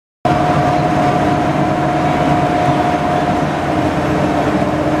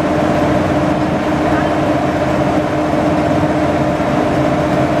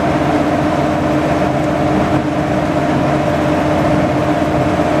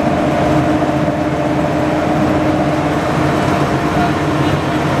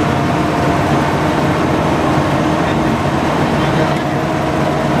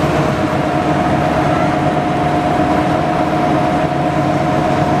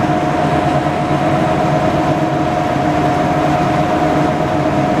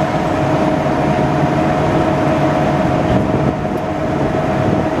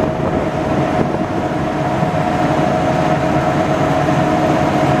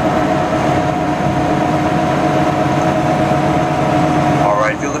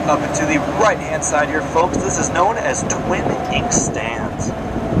right-hand side here, folks, this is known as Twin Inkstands.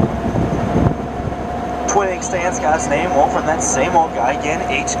 Twin Inkstands got its name, well, from that same old guy again,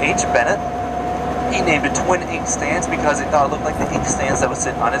 H.H. Bennett. He named it Twin Inkstands because he thought it looked like the inkstands that would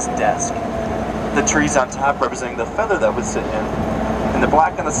sit on his desk. The trees on top representing the feather that would sit in, and the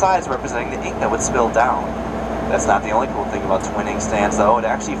black on the sides representing the ink that would spill down. That's not the only cool thing about twin inkstands, though. It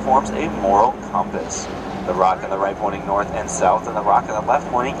actually forms a moral compass. The rock on the right pointing north and south, and the rock on the left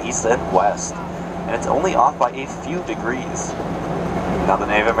pointing east and west. And it's only off by a few degrees. Now, the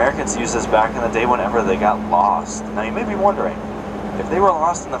Native Americans used this back in the day whenever they got lost. Now, you may be wondering, if they were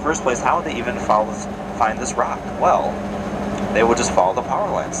lost in the first place, how would they even find this rock? Well, they would just follow the power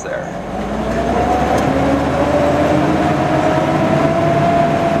lines there.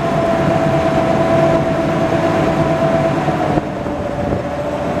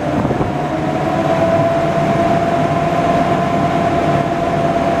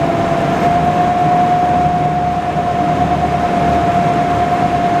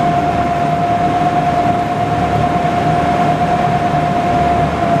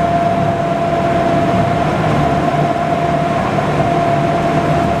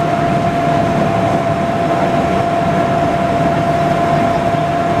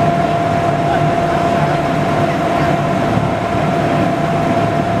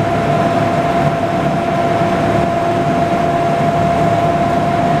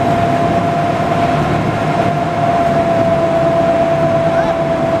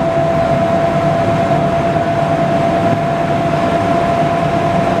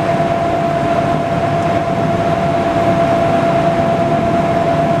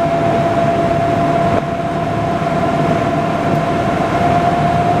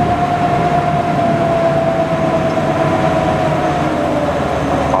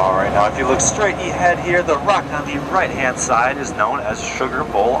 If you look straight ahead here, the rock on the right-hand side is known as Sugar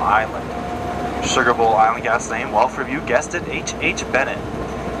Bowl Island. Sugar Bowl Island got its name, well, for you guessed it, H.H. Bennett.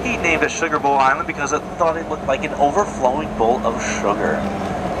 He named it Sugar Bowl Island because it thought it looked like an overflowing bowl of sugar.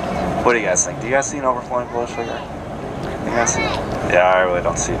 What do you guys think? Do you guys see an overflowing bowl of sugar? You guys see it? Yeah, I really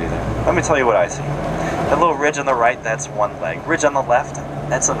don't see it either. Let me tell you what I see. That little ridge on the right, that's one leg. Ridge on the left,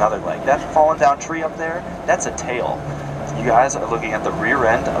 that's another leg. That fallen down tree up there, that's a tail. You guys are looking at the rear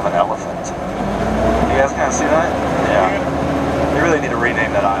end of an elephant. You guys kind of see that? Yeah. They really need to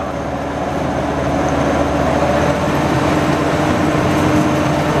rename that island.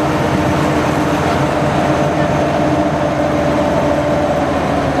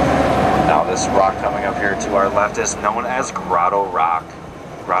 Now this rock coming up here to our left is known as Grotto Rock.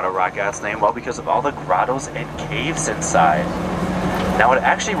 Grotto Rock got its name, well, because of all the grottos and caves inside. Now it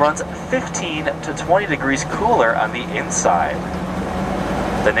actually runs 15 to 20 degrees cooler on the inside.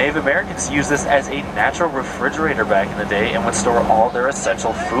 The Native Americans used this as a natural refrigerator back in the day and would store all their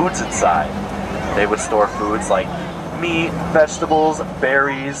essential foods inside. They would store foods like meat, vegetables,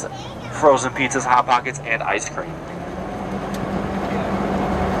 berries, frozen pizzas, Hot Pockets, and ice cream.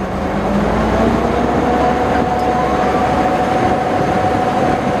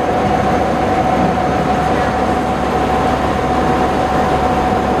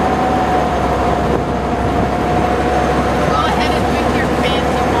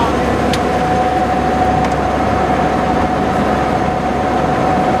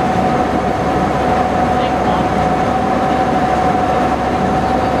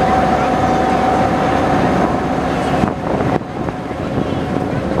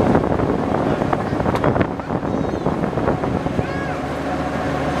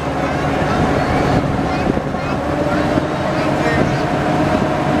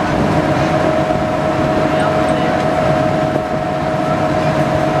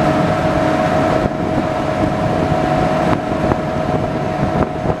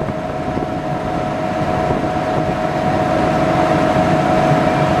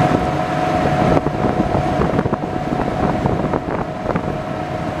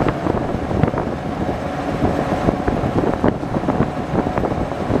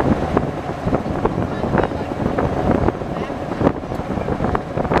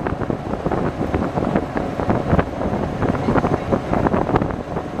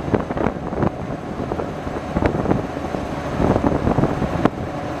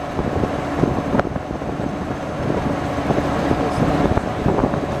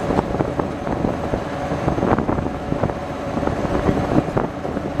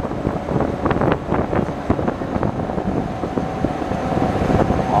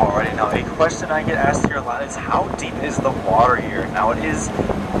 Question I get asked here a lot is how deep is the water here? Now it is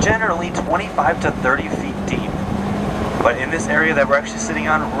generally 25 to 30 feet deep, but in this area that we're actually sitting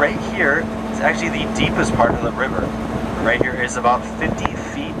on right here is actually the deepest part of the river. Right here is about 50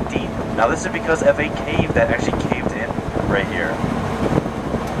 feet deep. Now this is because of a cave that actually caved in right here.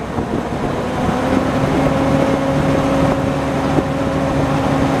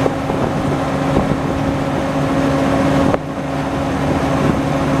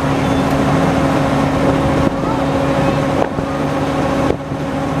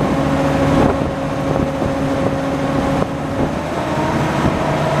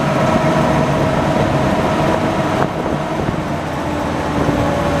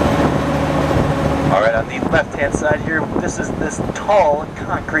 Left-hand side here, this is this tall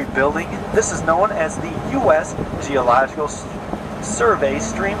concrete building. This is known as the U.S. Geological Survey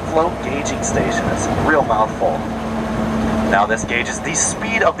Stream Flow Gauging Station. It's a real mouthful. Now this gauges the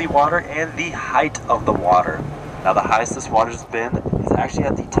speed of the water and the height of the water. Now the highest this water's been is actually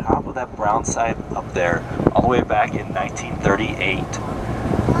at the top of that brown side up there, all the way back in 1938.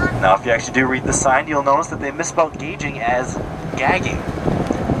 Now if you actually do read the sign, you'll notice that they misspelled gauging as gagging.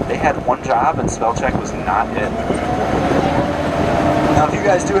 They had one job and spell check was not it. Now if you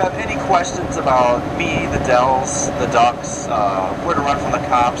guys do have any questions about me, the Dells, the Ducks, where to run from the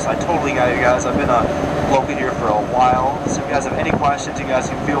cops, I totally got you guys. I've been a local here for a while. So if you guys have any questions, you guys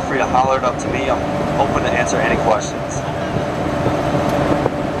can feel free to holler it up to me. I'm open to answer any questions.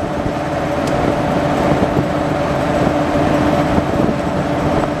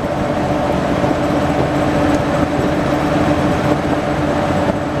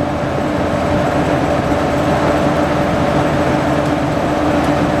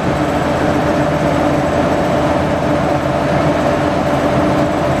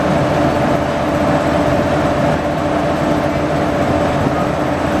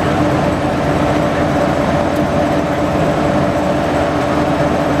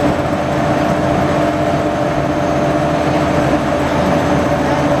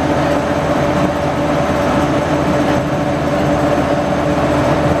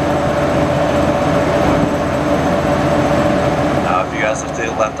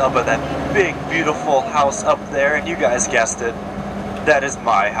 Up at that big beautiful house up there, and you guys guessed it, that is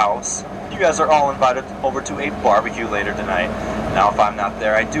my house. You guys are all invited over to a barbecue later tonight. Now if I'm not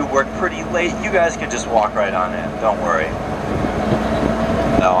there, I do work pretty late. You guys can just walk right on in, don't worry.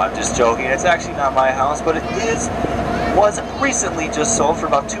 No, I'm just joking. It's actually not my house, but it was recently just sold for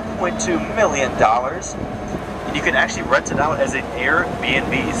about $2.2 million. And you can actually rent it out as an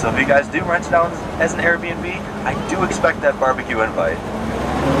Airbnb. So if you guys do rent it out as an Airbnb, I do expect that barbecue invite.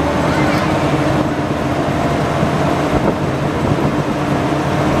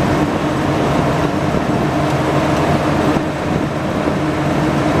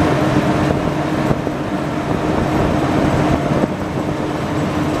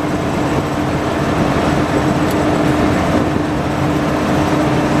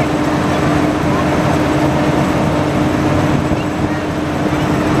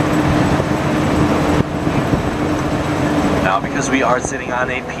 We are sitting on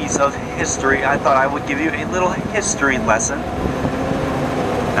a piece of history. I thought I would give you a little history lesson.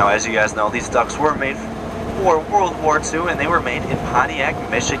 Now, as you guys know, these ducks were made for World War II, and they were made in Pontiac,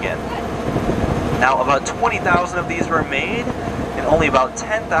 Michigan. Now, about 20,000 of these were made, and only about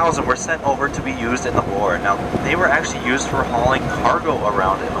 10,000 were sent over to be used in the war. Now, they were actually used for hauling cargo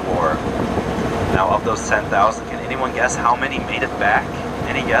around in the war. Now, of those 10,000, can anyone guess how many made it back?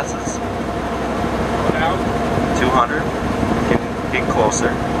 Any guesses? 200? Get closer.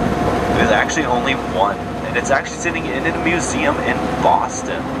 There's actually only one, and it's actually sitting in a museum in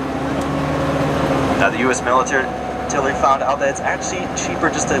Boston. Now the U.S. military found out that it's actually cheaper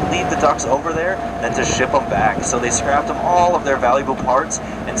just to leave the ducks over there than to ship them back. So they scrapped them all of their valuable parts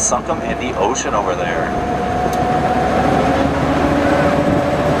and sunk them in the ocean over there.